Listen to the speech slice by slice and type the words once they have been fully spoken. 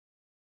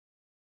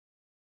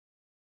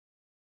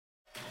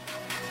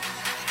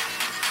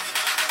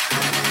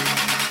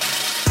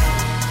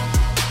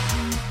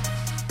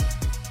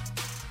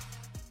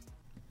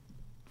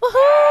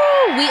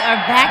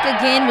are back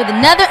again with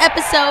another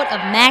episode of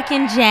Mac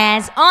and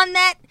Jazz on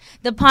that,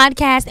 the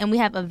podcast, and we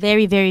have a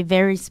very, very,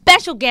 very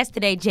special guest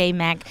today, J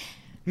Mac.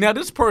 Now,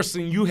 this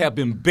person you have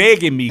been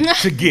begging me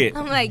to get.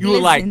 I'm like, you were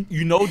like,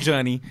 listen.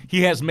 Johnny,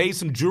 he has made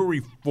some jewelry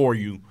for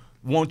you.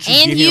 Won't you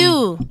And get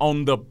you. him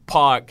on the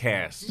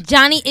podcast?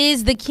 Johnny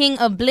is the king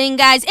of bling,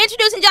 guys.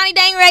 Introducing Johnny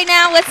Dang right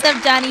now. What's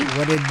up, Johnny?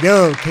 What it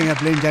do, King of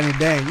Bling, Johnny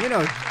Dang. You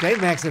know,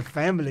 J-Mac's a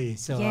family,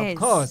 so Yes. of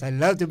course, I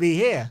love to be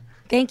here.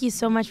 Thank you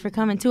so much for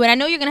coming, too. And I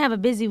know you're going to have a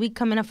busy week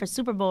coming up for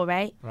Super Bowl,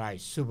 right?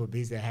 Right, super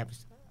busy.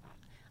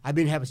 I've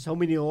been having so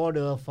many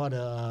orders for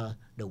the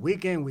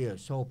weekend. We are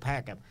so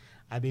packed up.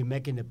 I've been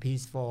making the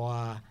piece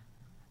for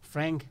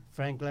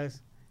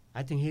Frankless.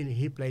 I think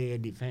he played a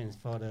defense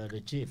for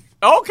the Chief.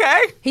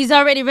 Okay. He's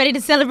already ready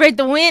to celebrate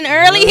the win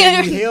early. He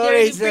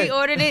already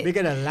pre-ordered it.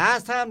 Because the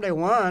last time they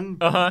won,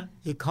 Uh-huh.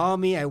 he called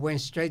me. I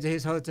went straight to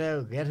his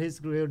hotel, get his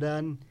grill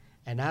done.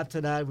 And after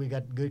that, we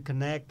got good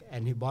connect,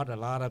 and he bought a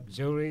lot of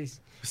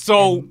jewelries.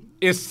 So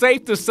it's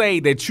safe to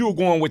say that you're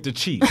going with the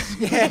Chiefs.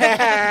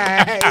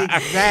 Yeah,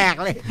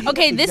 exactly.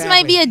 Okay, this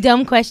might be a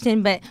dumb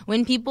question, but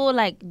when people,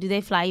 do they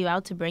fly you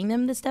out to bring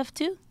them the stuff,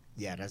 too?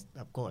 Yeah, that's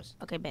of course.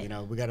 Okay, bet. You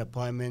know, we got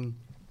appointment,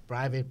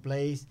 private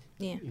place.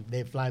 Yeah. If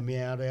they fly me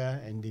out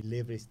there and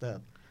deliver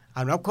stuff.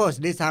 And of course,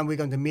 this time we're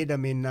going to meet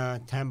them in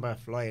Tampa,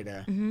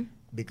 Florida,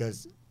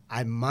 because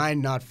I might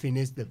not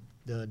finish the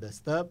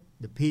stuff,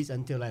 the piece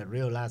until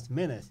real last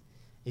minute.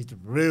 It's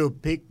real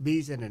big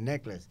piece and a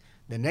necklace.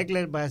 The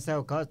necklace by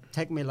itself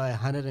take me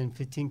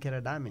 115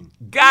 karat diamond.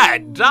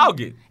 God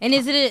dog it. And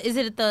is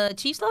it the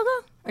Chiefs logo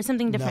or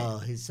something different?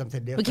 No, it's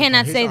something different. We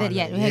cannot for his say that honor.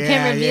 yet. We Yeah,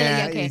 can't reveal yeah, it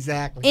yet. Okay.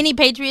 Exactly. Any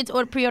Patriots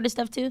or pre-order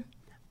stuff too?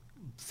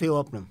 Few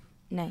of them.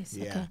 Nice.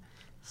 Yeah. Okay.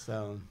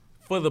 So.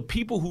 For the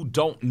people who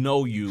don't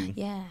know you,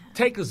 Yeah.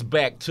 take us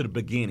back to the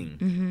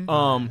beginning.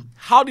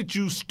 How did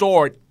you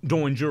start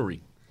doing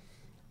jewelry?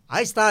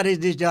 I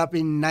started this job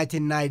in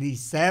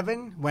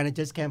 1997 when I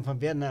just came from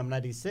Vietnam,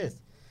 96.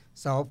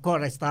 So, of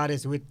course, I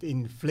started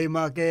in flea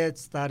market,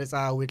 started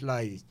out with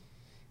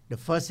the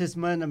first 6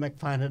 months I make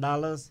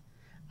 $500.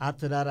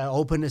 After that, I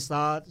opened a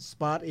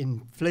spot in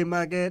flea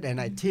market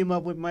and I team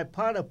up with my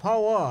partner,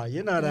 Paul Wall.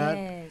 You know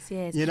that.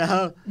 Yes. You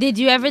know? Did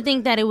you ever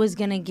think that it was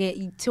going to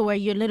get to where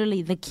you're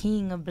literally the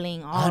king of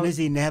bling?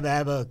 Honestly, never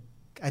ever,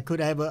 I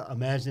could ever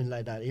imagine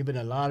like that. Even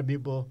a lot of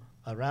people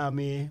around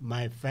me,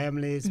 my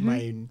families,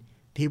 my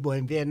people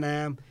in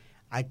Vietnam,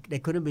 they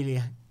couldn't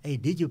believe, hey,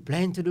 did you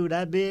plan to do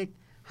that big?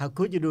 How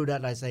could you do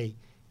that? I say,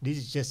 this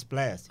is just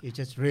blessed. It's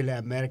just really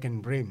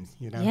American dreams,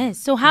 you know? Yes.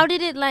 So how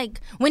did it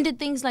when did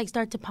things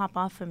start to pop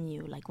off from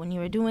you? Like when you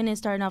were doing it,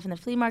 starting off in the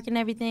flea market and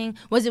everything?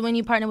 Was it when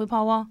you partnered with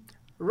Paul Wall?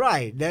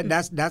 Right.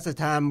 That's the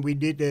time we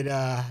did it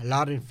a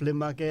lot in flea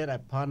market. I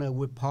partnered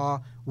with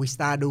Paul. We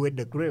started with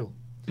the grill.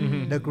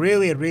 The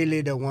grill is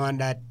really the one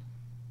that,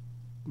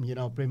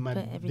 bring my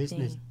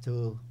business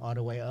to all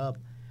the way up.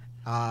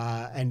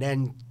 And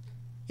then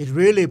it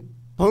really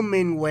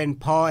booming when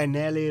Paul and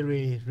Nelly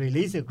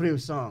released a grill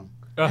song.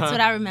 That's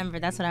what I remember.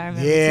 Yeah.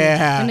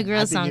 Too. When the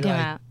grill I think song came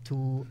out.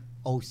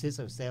 2006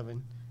 or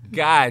 7.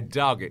 God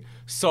dog it.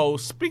 So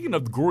speaking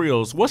of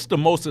grills, what's the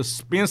most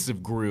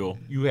expensive grill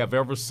you have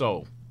ever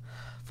sold?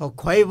 For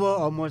Quavo,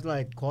 almost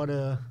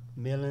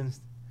 $250,000.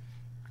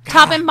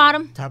 Top and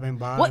bottom? Top and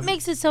bottom. What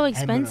makes it so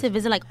expensive?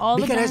 Is it all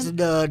because the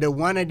diamonds? the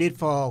one I did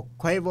for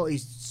Quavo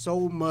is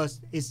so much.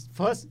 It's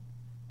first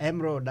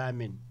emerald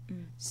diamond.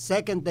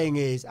 Second thing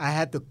is I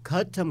had to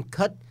cut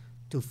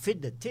to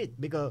fit the teeth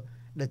because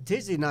the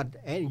teeth is not.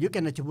 You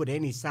cannot put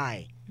any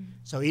size.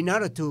 So in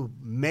order to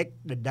make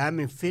the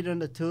diamond fit on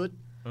the tooth,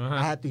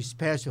 I had to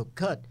special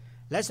cut.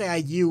 Let's say I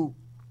use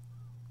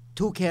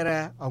 2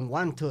 karat on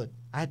one tooth.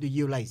 I had to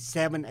use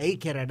 7,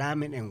 8 karat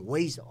diamond and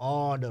waste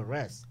all the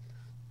rest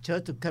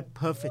just to cut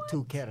perfect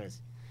 2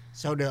 carats.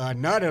 So the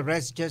another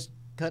rest just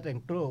cut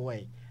and throw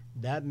away.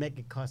 That make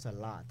it cost a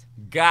lot.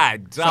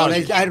 God So dog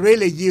it. I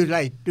really use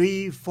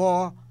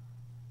 3-4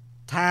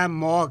 times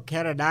more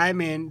karat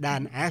diamond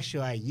than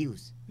actually I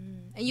use.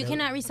 And you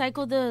cannot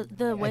recycle the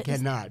I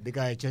cannot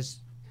because I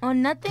just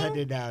nothing? cut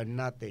it out,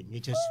 nothing. You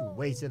just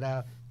waste it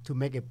out to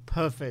make it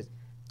perfect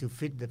to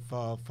fit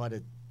for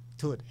the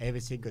tooth,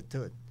 every single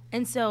tooth.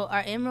 And so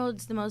are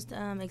emeralds the most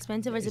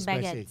expensive or is it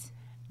Especially baguettes?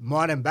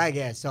 More than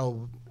baguette.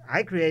 So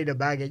I create a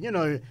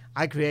baguette.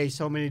 I create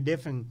so many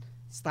different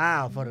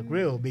style for the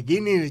grill.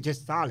 Beginning is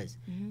just solid.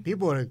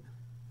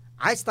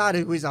 I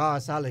started with all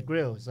solid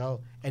grill. So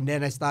and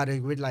then I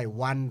started with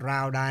 1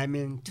 round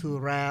diamond, 2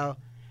 round,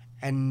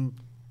 and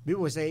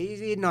people say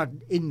it's not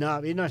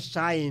enough. It's not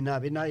shiny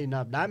enough. It's not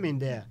enough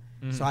diamond there.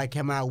 So I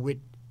came out with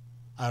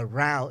a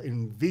round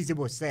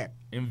invisible set.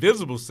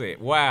 Invisible set.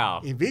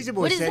 Wow.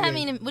 Invisible What does set. that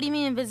mean? What do you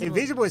mean invisible?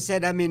 Invisible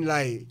set. I mean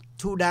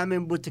 2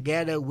 diamond put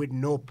together with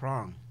no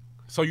prong.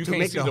 So you To can't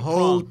make see the the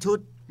whole prong.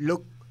 tooth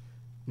look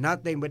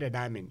nothing but a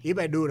diamond. If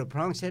I do the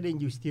prong setting,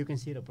 you still can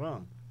see the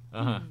prong.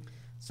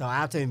 So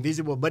after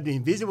invisible, but the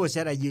invisible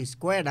set I use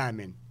square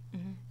diamond.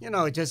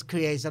 Just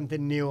create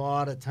something new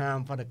all the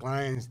time for the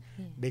clients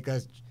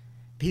because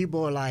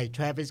people like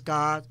Travis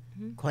Scott,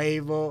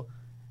 Quavo,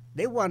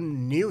 They want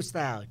new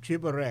style,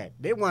 triple red.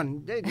 They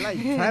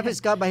like Travis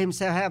Scott by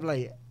himself have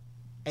like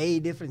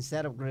 8 different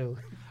set of grill.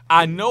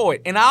 I know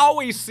it. And I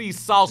always see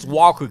Sauce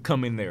Walker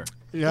come in there.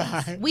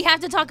 Right. We have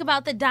to talk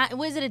about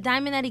was it a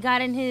diamond that he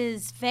got in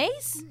his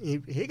face?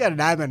 He got a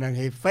diamond on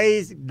his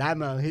face,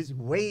 diamond on his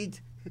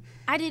weight.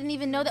 I didn't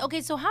even know that. Okay,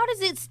 so how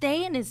does it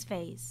stay in his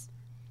face?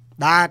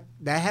 That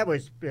they have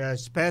a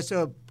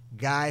special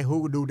guy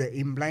who do the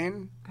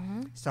implant.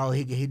 So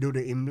he do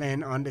the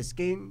implant on the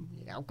skin.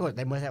 Yeah, of course,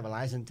 they must have a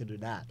license to do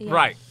that. Yeah.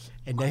 Right.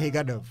 And then he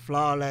got the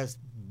flawless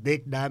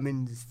big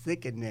diamond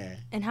stick in there.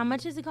 And how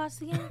much does it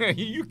cost again?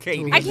 You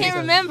can't. I even- can't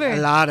remember. A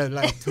lot of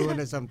like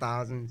 200 some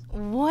thousand.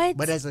 What?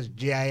 But that's a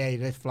GIA,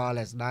 that's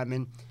flawless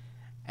diamond.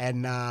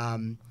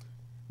 And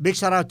big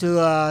shout out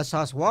to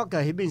Sauce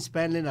Walker. He been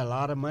spending a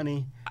lot of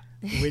money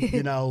with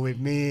with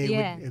me,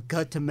 Yeah. with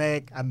cut to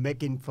make. I'm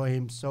making for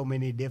him so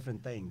many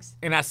different things.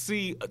 And I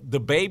see the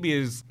baby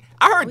is.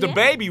 I heard Oh, the yeah?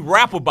 baby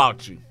rap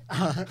about you.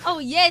 Oh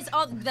yes,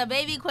 all the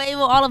baby Quavo,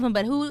 all of them.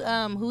 But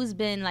who's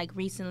been like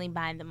recently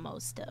buying the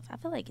most stuff? I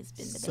feel like it's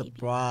been the baby.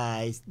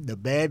 Surprise, the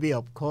baby,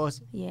 of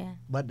course, Yeah.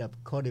 but the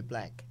Cody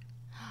Black.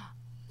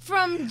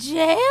 From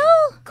jail?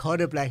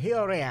 Cody Black, he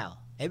already out.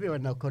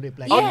 Everyone know Cody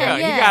Black. Oh Yeah, yeah,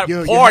 yeah. he got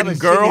You pardon, haven't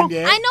girl. seen him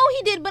yet? I know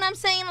he did, but I'm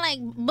saying like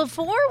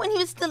before when he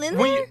was still in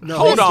When there, you- No, he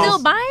hold was on.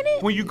 still buying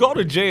it. When you go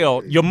to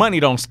jail, your money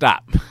don't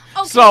stop.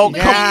 Okay, So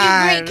but come-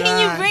 can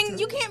you Right. bring?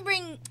 You can't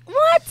bring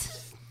what?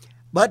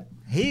 But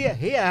he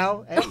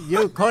out. And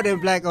you Cody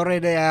Black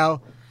already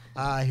out.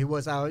 He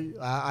was out.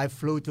 I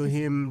flew to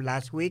him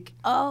last week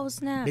Oh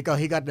snap! because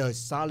he got the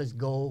solid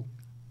gold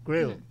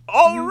grill.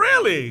 Oh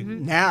really?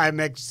 Now I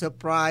make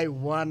surprise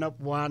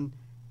one-of-one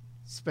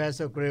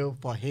special grill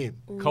for him.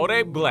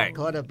 Kodak Black.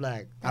 Cody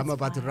Black. I'm That's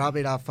about to fine. wrap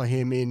it up for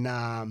him in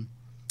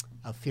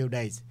a few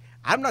days.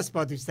 I'm not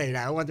supposed to say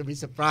that. I want to be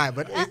surprised,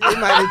 but it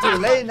might be too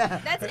late now.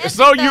 That's epic,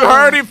 So you though.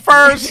 heard it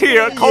first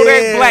here.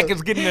 Kodak Yeah. Black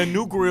is getting a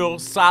new grill,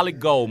 solid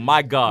gold.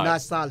 My God.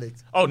 Not solid.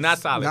 Oh, not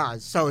solid. No,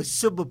 so it's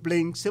super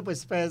bling, super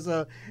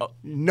special.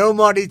 No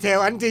more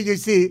detail until you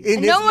see in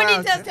And his no more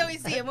mouth. details till we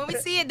see it. When we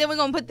see it, then we're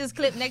gonna put this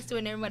clip next to it,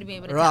 and everybody be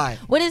able to Right.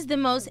 tell. What is the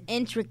most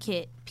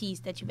intricate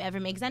piece that you've ever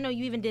made? Because I know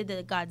you even did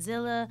the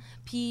Godzilla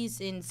piece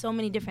and so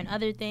many different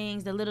other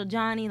things. The Little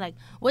Johnny. Like,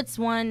 what's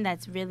one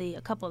that's really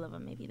a couple of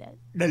them maybe that?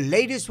 The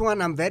latest one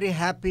I'm very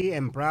happy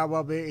and proud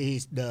of it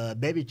is the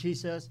baby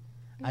Jesus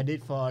I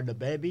did for the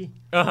baby.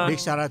 Uh-huh. Big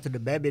shout out to the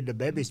baby. The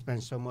baby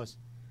spent so much.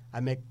 I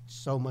make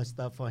so much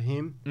stuff for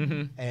him.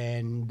 Mm-hmm.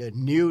 And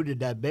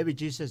the baby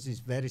Jesus is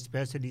very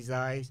special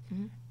design.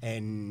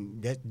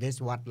 And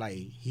that's what like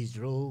his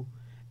role.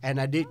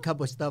 And I did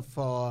couple stuff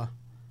for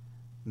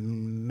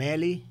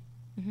Melly.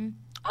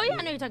 Oh yeah,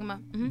 I know you're talking about.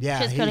 Mm-hmm. Yeah,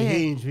 Just cut her hair.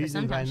 he in But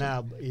prison right sometimes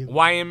now.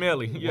 YM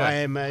Melly.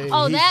 Yeah.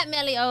 Oh, that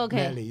Melly. Oh, okay.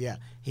 Melly, yeah.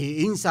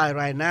 He inside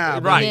right now.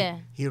 but Right. Yeah.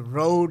 He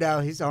rolled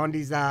out his own I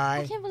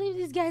design. can't believe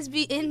these guys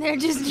be in there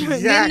just getting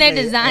Exactly.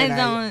 their designs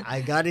And on.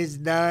 I got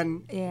it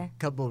done. Yeah.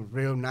 Couple of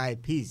real nice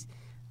piece,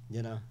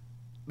 you know.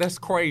 That's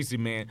crazy,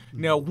 man.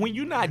 Now, when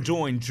you're not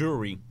doing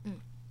jewelry,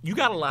 you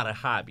got a lot of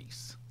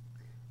hobbies.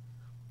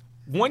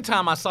 One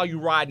time I saw you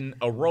riding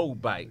a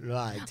road bike.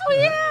 Right. Oh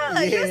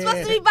yeah, you're Yeah.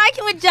 supposed to be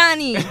biking with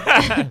Johnny.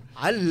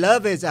 I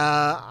love it.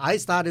 I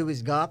started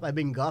with golf. I've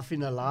been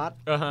golfing a lot.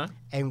 Uh-huh.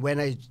 And when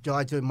I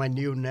joined to my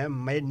new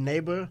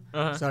neighbor,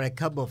 Uh-huh. so a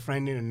couple of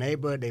friends in the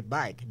neighbor, they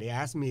bike. They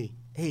asked me,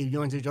 hey, you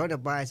want to join the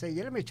bike? I said,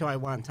 yeah, let me try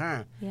one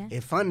time. Yeah.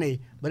 It's funny,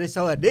 but it's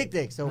so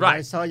addictive. So when I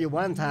Right. saw you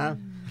one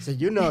time, so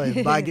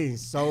biking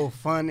is so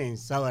fun and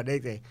so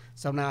addictive.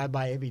 So now I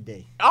buy every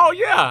day. Oh,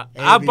 yeah.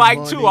 I Every bike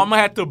too. morning. I'm going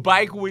to have to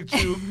bike with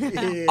you.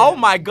 Yeah. Oh,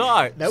 my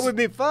God. That would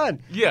be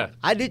fun. Yeah.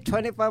 I did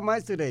 25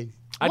 miles today.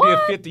 I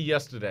What? did 50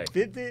 yesterday.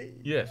 50?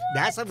 Yes.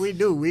 That's what we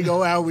do. We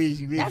go out, we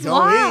That's go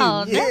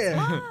wild. in. That's Yeah.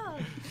 wild.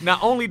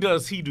 Not only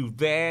does he do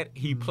that,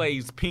 he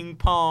plays ping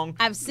pong.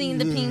 I've seen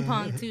the ping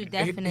pong too,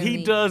 definitely.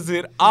 He does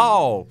it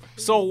all.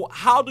 So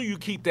how do you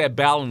keep that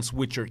balance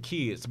with your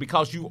kids?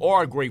 Because you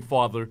are a great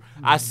father.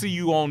 I see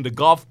you on the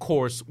golf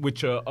course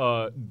with your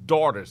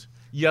daughters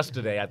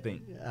yesterday, I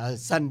think.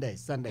 Sunday.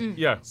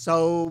 Yeah.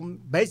 So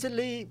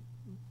basically,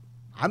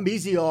 I'm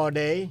busy all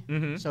day.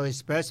 Mhm. So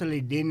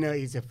especially dinner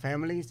is a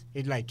family.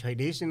 It's like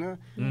traditional.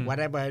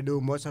 Whatever I do,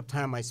 most of the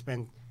time I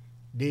spend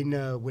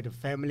dinner with the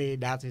family.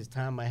 That is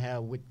time I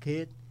have with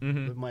kid,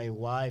 with my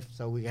wife.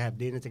 So we have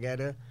dinner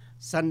together.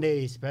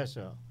 Sunday is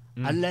special.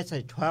 Unless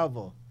I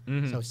travel.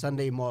 So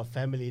Sunday more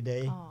family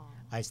day. Aw.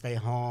 I stay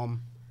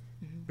home,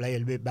 play a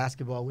little bit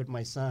basketball with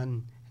my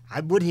son. I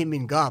put him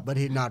in golf, but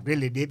he's not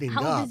really deep in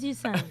How golf. old is your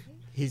son?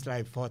 He's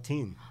like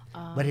 14,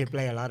 but he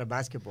play a lot of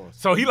basketball.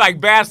 So he like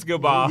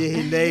basketball. Yeah,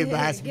 he play Get him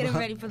basketball.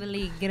 ready for the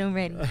league. Get him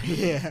ready.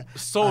 Yeah.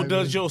 So I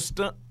does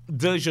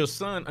mean, your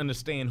son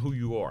understand who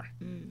you are?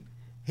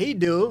 he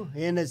do?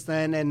 He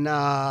understand, and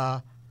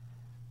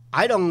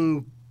I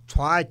don't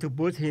try to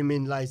put him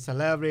in like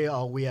celebrity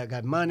or we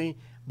got money,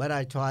 but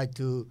I try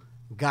to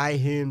guide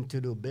him to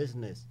do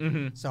business.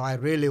 So I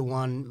really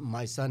want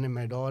my son and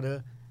my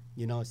daughter,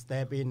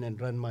 step in and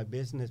run my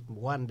business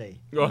one day.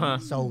 Uh-huh.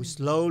 So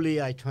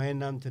slowly I train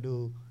them to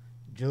do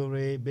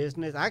jewelry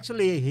business.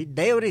 Actually,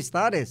 they already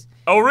started.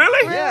 Oh,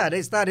 really? Yeah,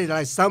 they started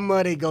like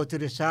summer. They go to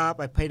the shop.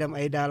 I pay them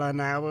 $8 an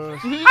hour,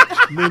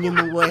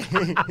 minimum wage.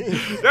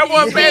 That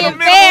wasn't paying the Being minimum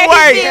fair, he's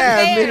wage. being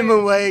Yeah, fair.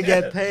 minimum wage,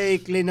 get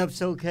paid, clean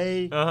up's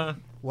okay. Uh-huh.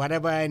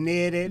 Whatever I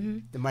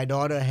needed, my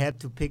daughter had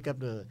to pick up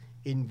the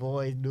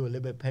invoice, do a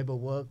little bit of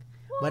paperwork.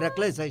 But at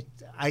least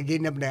I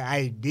give them the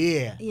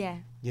idea, Yeah.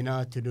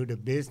 to do the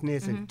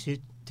business and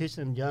teach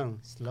them young,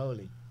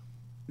 slowly.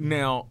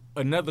 Now,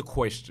 another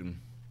question.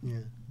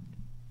 Yeah.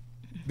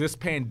 This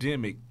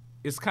pandemic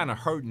is kind of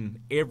hurting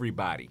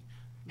everybody.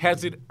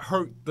 Has it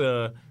hurt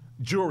the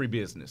jewelry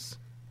business?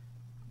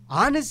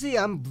 Honestly,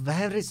 I'm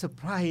very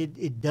surprised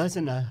it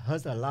doesn't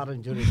hurt a lot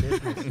of jewelry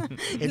business.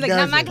 It Like,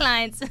 not my doesn't.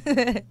 clients.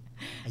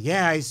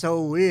 Yeah, it's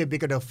so weird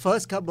because the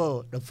first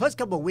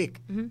couple week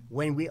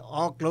when we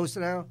all closed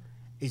down,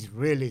 it's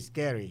really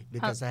scary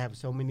because I have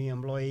so many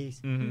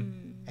employees,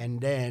 and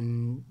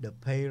then the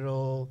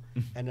payroll,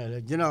 and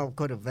of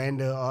course the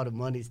vendor, all the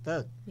money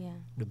stuck. Yeah.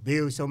 The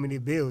bills, so many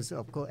bills.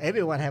 Of course,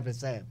 everyone have the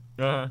same.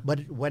 Uh-huh. But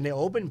when they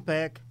open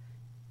back,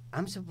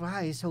 I'm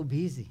surprised it's so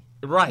busy.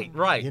 Right,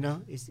 right.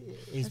 It's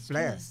That's true.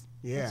 blessed.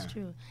 Yeah. That's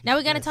true. Now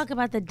we got to Yes. talk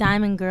about the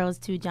Diamond Girls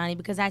too, Johnny,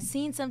 because I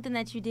seen something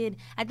that you did.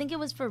 I think it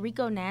was for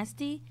Rico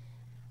Nasty.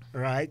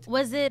 Right.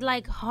 Was it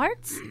like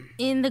hearts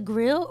in the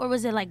grill, or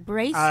was it like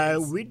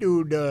bracelets? We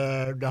do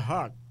the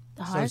heart.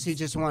 The So hearts? she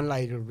just want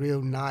like a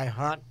real nice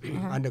heart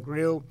on the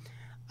grill.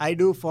 I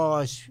do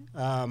for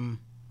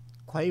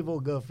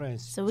Quavo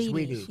girlfriends.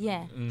 Swedish.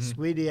 Yeah.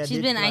 Sweetie. I She's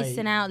did been like-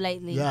 icing out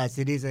lately. Yes,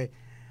 it is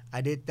I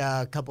did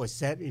a couple of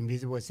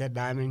invisible set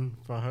diamond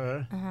for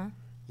her. Uh-huh.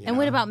 you And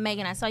what know. about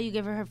Megan? I saw you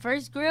give her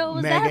first grill.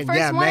 Was that her Megan? first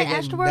Yeah, one Megan.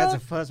 at Astroworld? That's the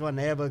first one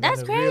ever.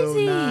 That's got a real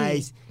crazy.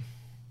 nice,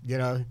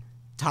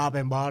 top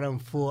and bottom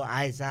full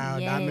ice out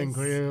diamond Yes.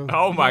 grill.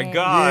 Oh, my Yeah.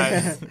 God.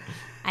 Yeah.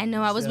 I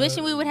know. I was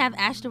wishing we would have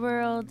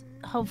Astroworld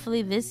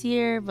hopefully this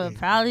year, but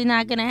probably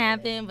not going to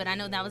happen. But I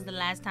know that was the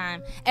last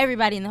time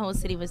everybody in the whole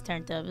city was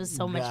turned up. It was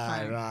so much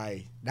right, fun.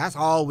 Right. That's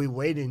all we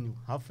waiting.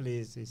 Hopefully,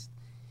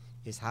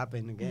 it's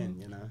happening again.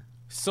 Mm-hmm.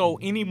 So,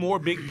 any more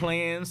big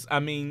plans?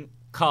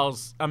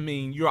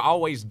 You're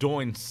always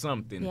doing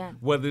something. Yeah.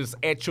 Whether it's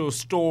at your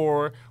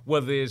store,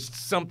 whether it's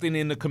something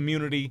in the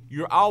community,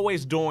 you're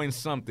always doing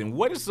something.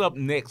 What is up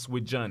next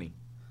with Johnny?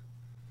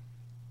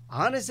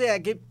 Honestly,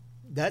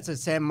 that's the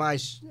same my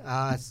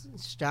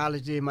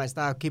strategy, my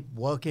style. Keep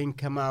working,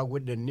 come out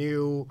with the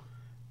new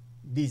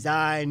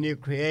design, new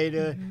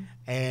creator,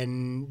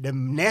 and the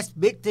next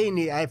big thing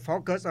is I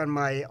focus on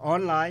my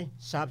online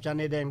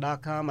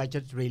shopjohnnyDeng.com. I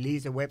just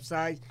released a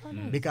website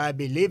because I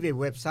believe a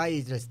website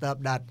is the stuff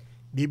that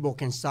people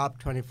can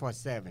shop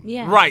 24/7.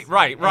 Yeah. Right.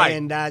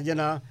 And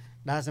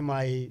that's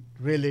my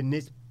really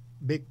next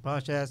big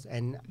process,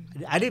 and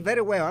I did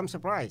very well. I'm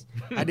surprised.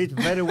 I did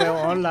very well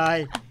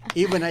online.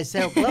 Even I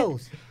sell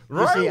clothes.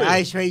 You see, Really?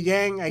 I Shui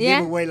Yang, I Yeah.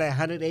 gave away like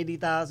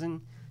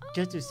 180,000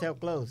 just to sell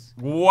clothes.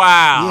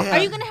 Wow. Yeah. Are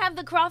you going to have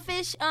the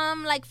crawfish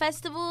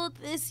festival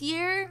this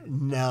year?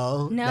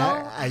 No.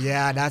 No?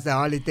 That's the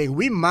only thing.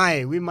 We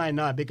might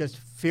not because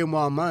few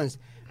more months.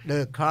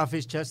 The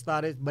crawfish just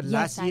started, but Yes,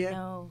 last I year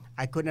know.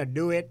 I could not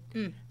do it.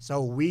 Mm.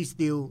 So we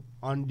still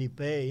on the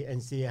pay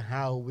and see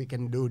how we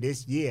can do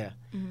this year.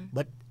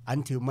 But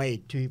until May,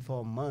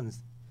 3-4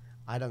 months,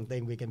 I don't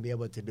think we can be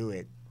able to do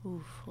it.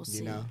 Oof, we'll see.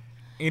 You know.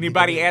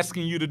 Anybody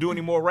asking you to do any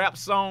more rap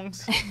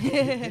songs?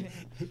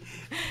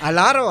 A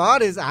lot of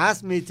artists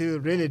ask me to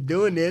really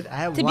doing it. I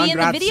have To be one in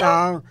the rap video?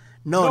 song.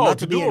 No, No, not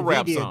to to be do a in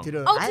rap video. song. To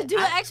do, Oh, to do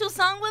an actual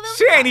song with him?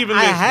 She ain't even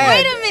I listening. had,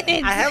 Wait a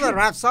minute. I have a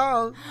rap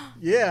song.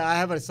 Yeah, I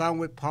have a song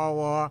with Paul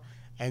Wall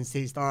and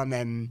C-Storm,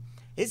 and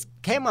it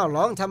came out a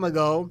long time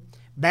ago.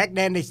 Back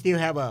then, they still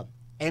have a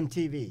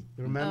MTV.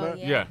 You remember? Oh,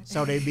 yeah. Yeah.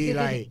 So they be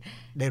like,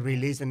 they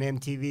release an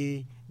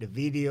MTV, the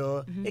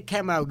video. It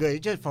came out good.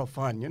 It's just for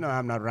fun.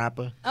 I'm not a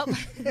rapper. Oh,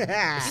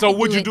 So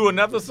would do you it. do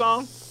another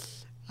song?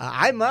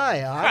 I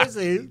might,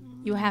 honestly.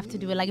 you have to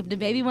do it. Like, if the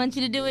baby wants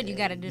you to do it, you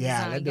got to do the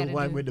Yeah, song. let's You do gotta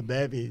one do with the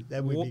baby.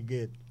 That would Wha- be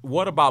good.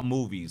 What about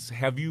movies?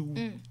 Have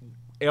you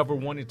ever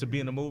wanted to be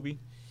in a movie?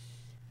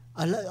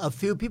 A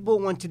few people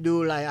want to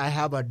do, like, I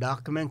have a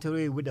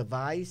documentary with the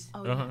Vice.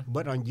 Oh, Uh-huh.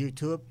 But on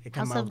YouTube, it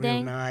come House out of real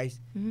Dang? nice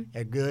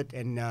and good.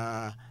 And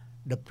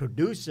the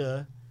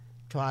producer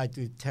tried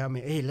to tell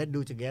me, hey, let's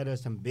do together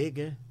some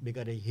bigger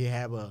because he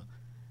have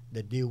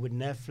the deal with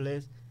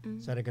Netflix,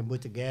 so they can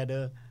put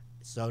together,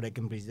 so they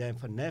can present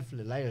for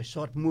Netflix like a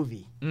short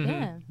movie.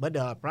 Yeah. But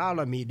the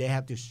problem is they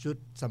have to shoot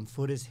some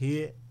footage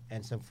here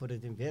and some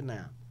footage in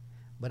Vietnam.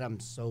 But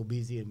I'm so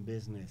busy in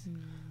business,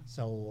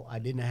 so I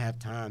didn't have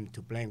time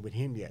to plan with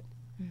him yet.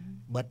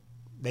 But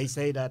they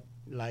say that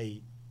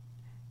like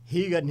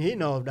he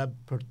know that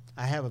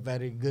I have a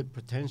very good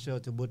potential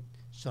to put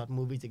short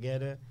movie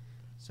together,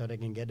 so they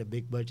can get a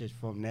big budget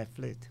from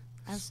Netflix.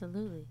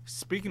 Absolutely.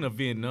 Speaking of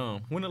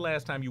Vietnam, when the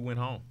last time you went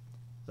home?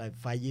 Like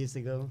 5 years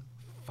ago.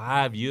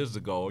 5 years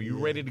ago. Are you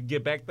Yeah. ready to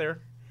get back there?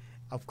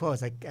 Of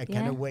course, I Yeah.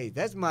 cannot wait.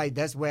 That's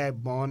where I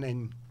born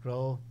and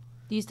grow.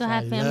 Do you still So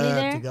have I family love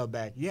there? to go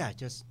back. Yeah,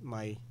 just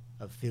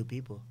a few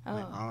people.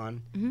 My Oh.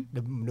 aunt, Mhm.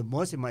 the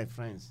most of my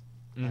friends.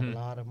 I have a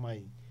lot of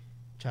my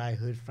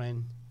childhood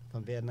friends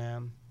from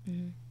Vietnam.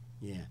 Mhm.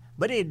 Yeah,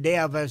 but they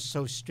are very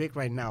so strict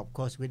right now, of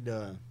course, with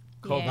the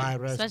Yeah,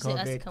 virus, especially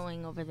COVID. us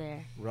going over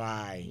there.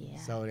 Right. Yeah.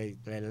 So they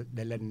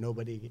let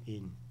nobody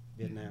in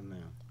Vietnam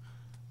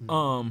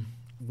now.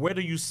 Where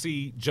do you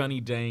see Johnny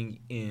Dang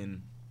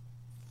in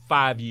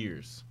 5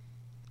 years?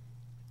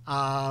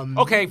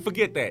 Okay,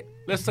 forget that.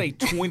 Let's say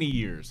 20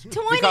 years.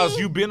 20? Because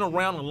you've been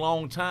around a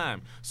long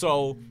time.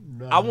 So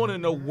I want to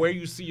know where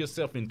you see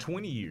yourself in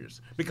 20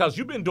 years. Because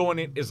you've been doing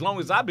it as long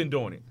as I've been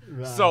doing it.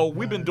 So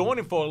we've been doing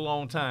it for a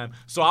long time.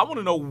 So I want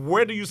to know,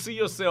 where do you see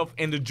yourself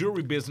in the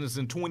jewelry business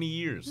in 20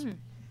 years?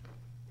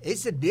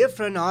 It's a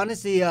different,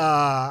 honestly.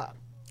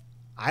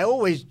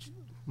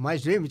 My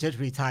dream is just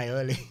retire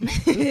early.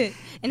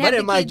 And But have in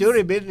the my kids-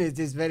 jewelry business,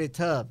 it's very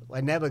tough.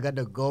 I never got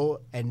to go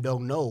and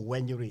don't know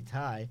when you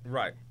retire.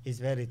 Right. It's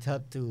very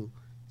tough to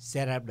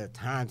set up the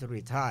time to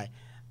retire.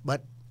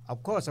 But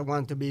of course, I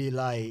want to be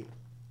like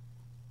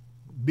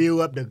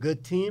build up the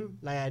good team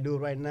like I do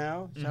right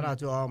now. Shout out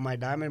to all my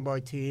Diamond Boy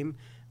team.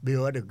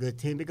 Build up a good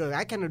team because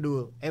I cannot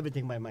do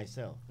everything by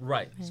myself.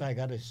 Right. So I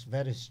got a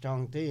very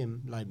strong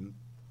team like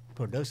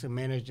production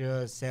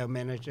managers, sales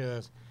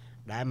managers,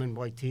 Diamond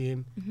Boy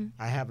team.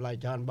 I have like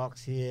John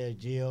Box here,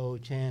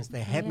 Gio, Chance.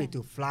 They help me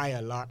to fly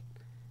a lot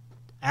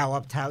out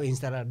of town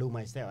instead of do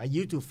myself. I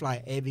used to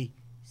fly every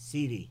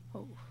city,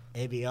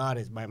 every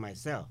artist by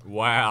myself.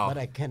 Wow. But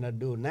I cannot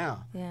do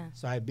now. Yeah.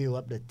 So I build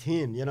up the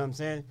team, you know what I'm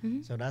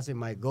saying? So that's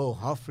my goal.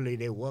 Hopefully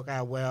they work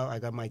out well. I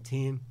got my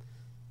team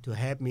to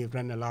help me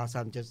run the loss.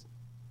 I'm just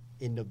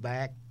in the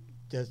back,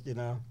 just, do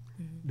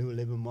a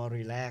little more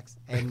relaxed.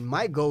 And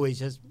my goal is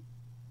just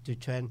to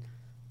try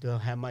to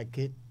have my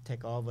kid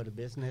take over the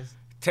business.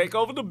 Take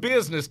over the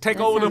business. Take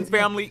That over the sounds good.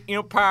 family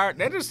empire.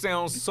 That just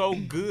sounds so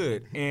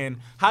good. And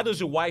how does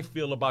your wife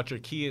feel about your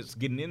kids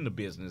getting in the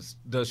business?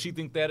 Does she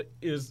think that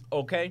is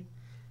okay?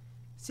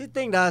 She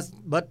think that's,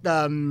 but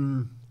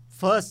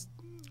first,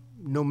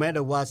 no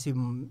matter what,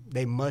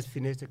 they must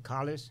finish the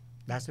college.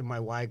 That's my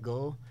wife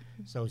goal.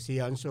 So she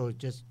also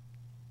just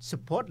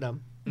support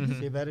them.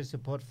 She very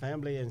support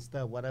family and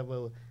stuff,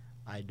 whatever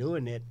I do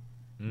in it.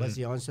 But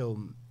she also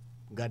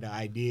got the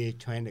idea,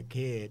 train the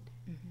kid,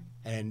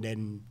 and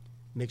then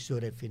make sure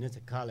they finish the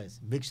college.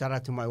 Big shout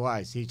out to my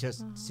wife. She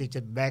just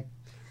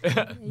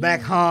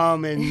back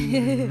home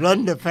and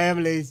run the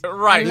families.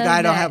 Right. Because love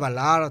I don't that. have a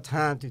lot of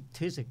time to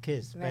teach the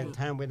kids, spend Right.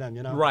 time with them,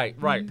 Right,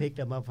 right. Pick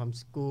them up from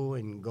school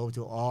and go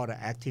to all the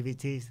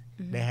activities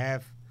they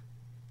have.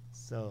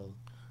 So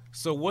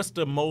So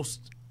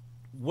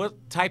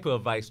what type of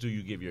advice do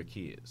you give your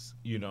kids,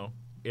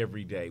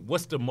 every day?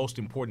 What's the most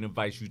important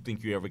advice you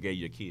think you ever gave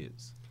your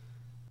kids?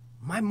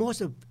 my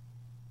most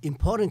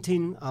important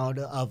thing,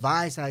 the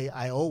advice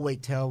I always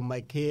tell my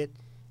kid,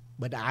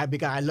 but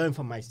because I learned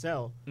from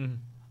myself.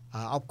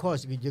 Of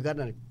course, if you got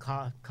a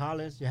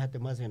college, you have to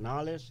much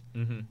knowledge.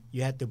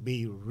 You have to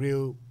be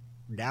real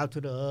down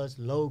to the earth,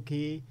 low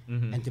key,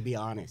 and to be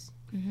honest.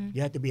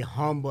 You have to be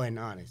humble and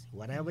honest.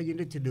 Whatever you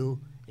need to do,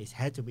 it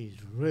has to be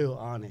real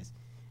honest,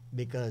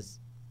 because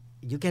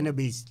you cannot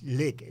be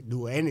slick,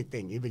 do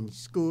anything. Even in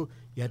school,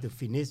 you have to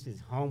finish his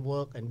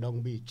homework and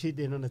don't be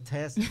cheating on the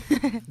test.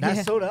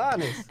 That's so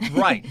honest.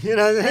 Right. You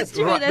know, That's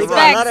true, that's because a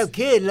lot facts. of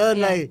kids learn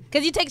like,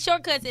 Because you take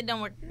shortcuts, it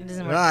don't work. It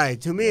doesn't work. right.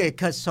 To me, it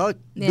cuts short.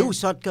 Yeah. Do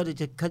shortcut, it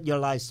just cut your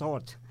life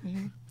short.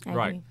 I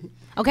Right. agree.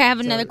 Okay, I have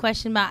another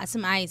question about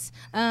some ice.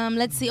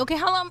 Let's see. Okay,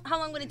 how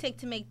long would it take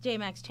to make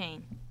J-Max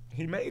chain?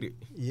 He made it.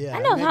 Yeah,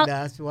 I know made how-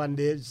 that one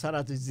day. Shout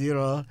out to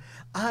Zero.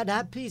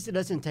 That piece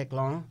doesn't take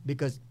long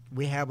because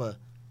we have a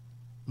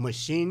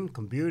machine,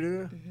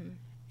 computer,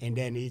 and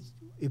then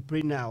it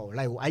print out.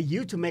 Like I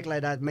used to make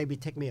like that, maybe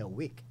take me a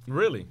week.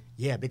 Really?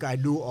 Yeah, because I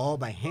do all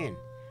by hand.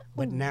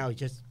 But now it's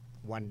just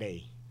one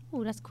day,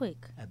 Ooh, that's quick.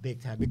 a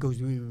big time,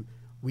 because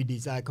we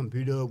design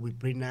computer, we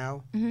print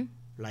out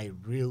like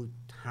real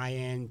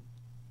high-end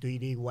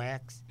 3D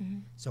wax.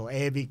 So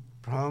every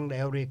prong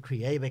they already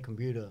create a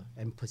computer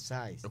and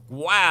precise.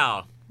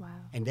 Wow. Wow.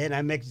 And then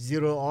I make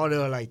Zero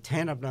order like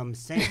 10 of them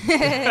same.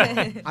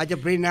 I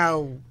just bring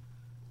out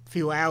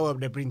few hours,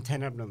 they bring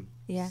 10 of them.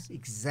 Yeah. It's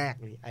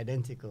exactly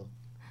identical.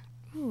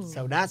 Ooh.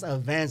 So that's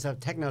advance of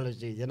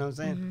technology, you know what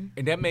I'm saying?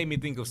 And that made me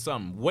think of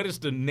something. What is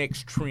the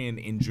next trend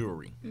in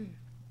jewelry?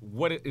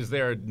 What is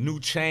there a new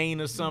chain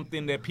or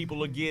something that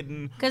people are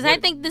getting? Because I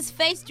think this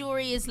face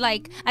jewelry is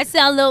like, I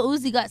saw Lil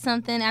Uzi got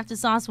something after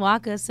Sauce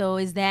Walker, so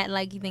is that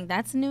like, you think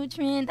that's a new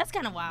trend? That's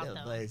kind of wild, Yeah,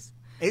 though. but it's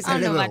I a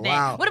don't know little about bit that.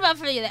 wild. What about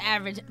for the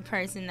average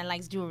person that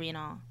likes jewelry and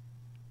all?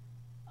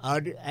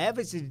 The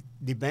average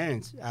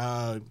depends.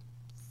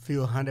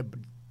 Few $100,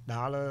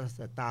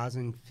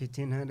 1,000,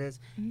 1,500.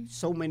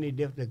 So many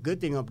different. The good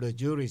thing of the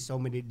jewelry is so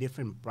many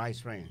different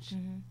price range.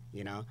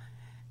 You know,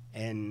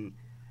 and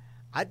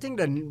I think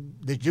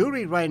the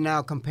jewelry right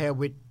now compared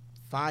with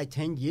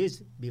 5-10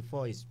 years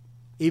before is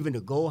even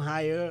to go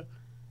higher,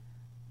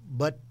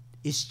 but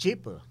it's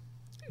cheaper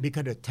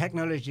because the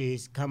technology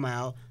has come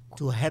out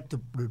to help to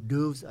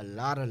produce a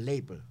lot of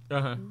labor,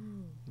 Uh-huh.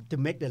 to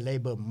make the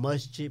labor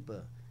much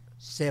cheaper,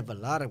 save a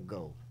lot of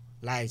gold.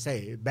 like I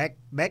say, back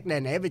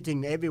then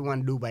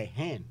everyone do by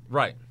hand.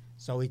 Right.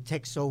 So it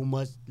takes so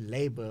much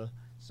labor.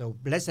 So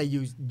let's say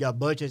you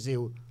purchase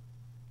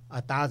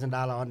 $1,000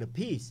 on the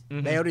piece.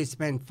 Mhm. They already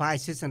spend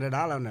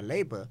 $500-$600 on the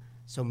labor.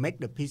 So make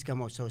the piece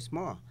come out so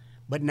small.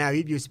 But now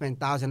if you spend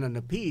 $1,000 on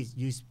the piece,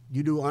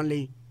 you do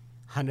only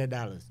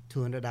 $100,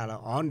 $200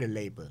 on the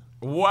labor.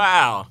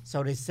 Wow.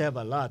 So they save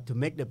a lot to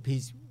make the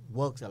piece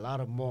works a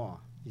lot more.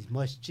 It's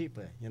much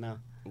cheaper, you know.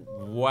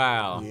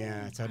 Wow.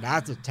 Yeah. So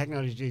that's the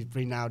technology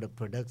bring out the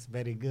products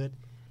very good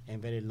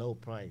and very low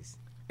price.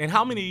 And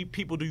how many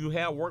people do you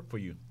have work for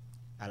you?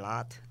 A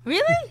lot.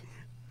 Really?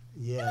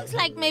 Yeah. It's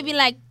like maybe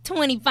like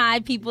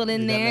 25 people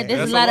in We got there. like- There's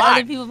That's a a lot of lot.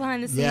 other people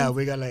behind the scenes. Yeah,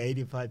 we got like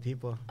 85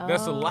 people.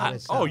 That's a lot.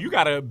 That's Oh, all. you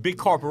got a big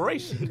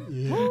corporation.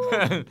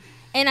 Yeah.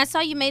 And I saw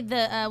you made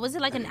the, was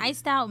it like an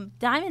iced out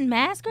diamond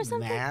mask or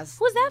something? Mask.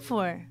 What was that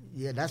for?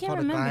 Yeah, that's Can't for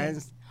the remember.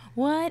 clients.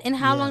 What? And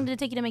how Yeah. long did it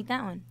take you to make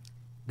that one?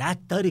 That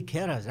 30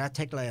 carats, that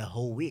take like a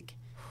whole week.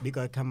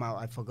 Because it come out,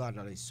 I forgot,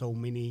 like so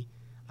many,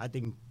 I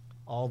think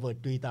over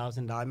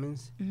 3,000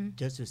 diamonds Mhm.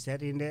 just to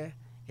set in there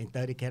in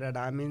 30 carat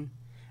diamond.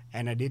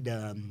 And I did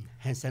the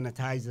hand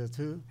sanitizer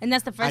too. And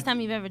that's the first I-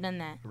 time you've ever done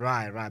that?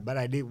 Right. But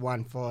I did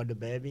one for the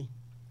baby.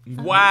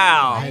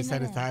 Wow. Hand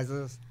didn't know that.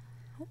 sanitizers.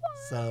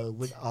 So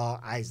with all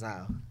ice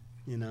out,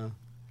 you know.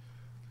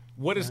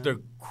 What is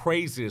the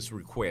craziest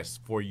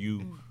request for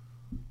you,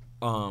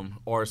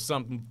 or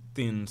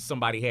something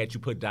somebody had you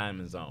put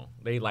diamonds on?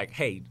 They like,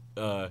 hey,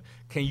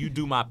 can you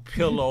do my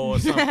pillow or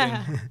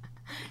something?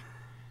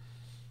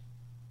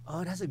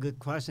 Oh, that's a good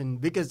question.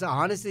 Because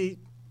honestly,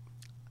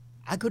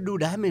 I could do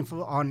diamond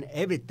on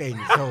everything.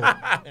 So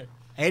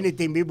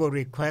anything people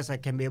request, I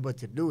can be able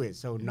to do it.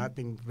 So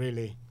nothing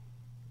really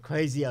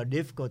crazy or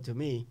difficult to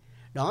me.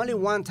 The only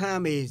one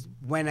time is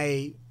when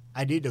I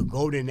did the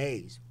golden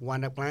eggs.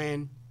 One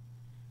client,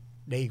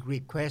 they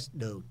request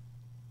the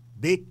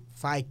big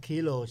 5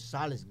 kilo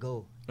solid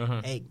gold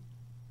Uh-huh. egg.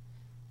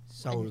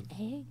 So An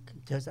egg?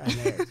 just an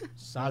egg, What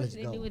solid did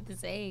they do gold. with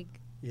this egg?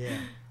 Yeah.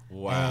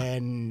 Wow.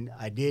 And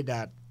I did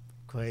that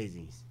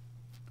crazy.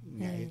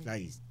 Yeah, it's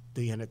like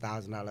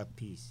 $300,000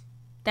 piece.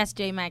 That's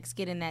J Max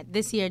getting that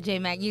this year. J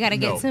Max, you gotta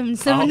No. get something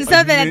Oh,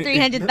 at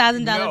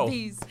 $300,000 no.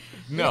 piece.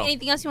 No.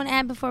 Anything else you want to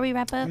add before we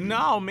wrap up?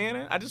 No,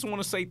 man. I just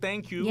want to say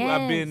thank you. Yes.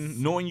 I've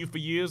been knowing you for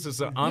years. It's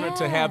an honor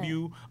to have Yeah.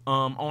 you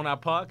on our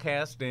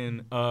podcast,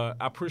 and I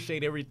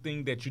appreciate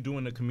everything that you do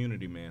in the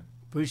community, man.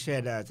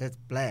 Appreciate that. That's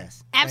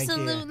blessed. Thank you.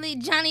 Absolutely,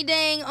 Johnny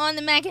Dang on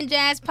the Mac and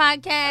Jazz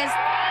podcast.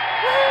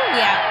 Woo,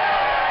 yeah.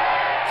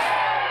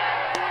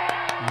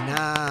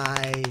 Nah,